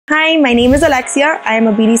Hi, my name is Alexia. I am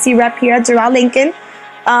a BDC rep here at Doral Lincoln.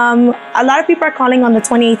 A lot of people are calling on the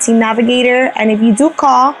 2018 Navigator, and if you do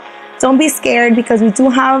call, don't be scared because we do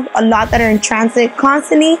have a lot that are in transit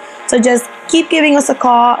constantly. So just keep giving us a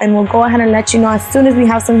call and we'll go ahead and let you know as soon as we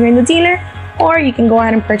have some here in the dealer, or you can go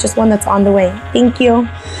ahead and purchase one that's on the way. Thank you.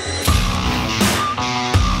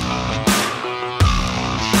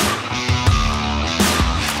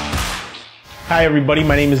 Hi everybody,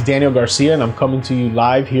 my name is Daniel Garcia and I'm coming to you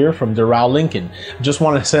live here from Doral Lincoln. I just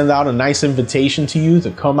want to send out a nice invitation to you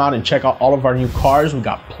to come out and check out all of our new cars. We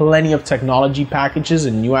got plenty of technology packages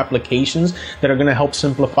and new applications that are going to help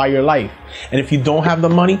simplify your life. And if you don't have the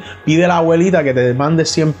money, pide la abuelita que te mande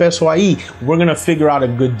 100 pesos ahí. We're going to figure out a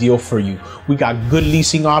good deal for you. We got good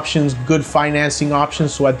leasing options, good financing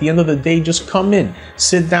options. So at the end of the day, just come in,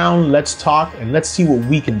 sit down, let's talk, and let's see what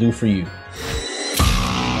we can do for you.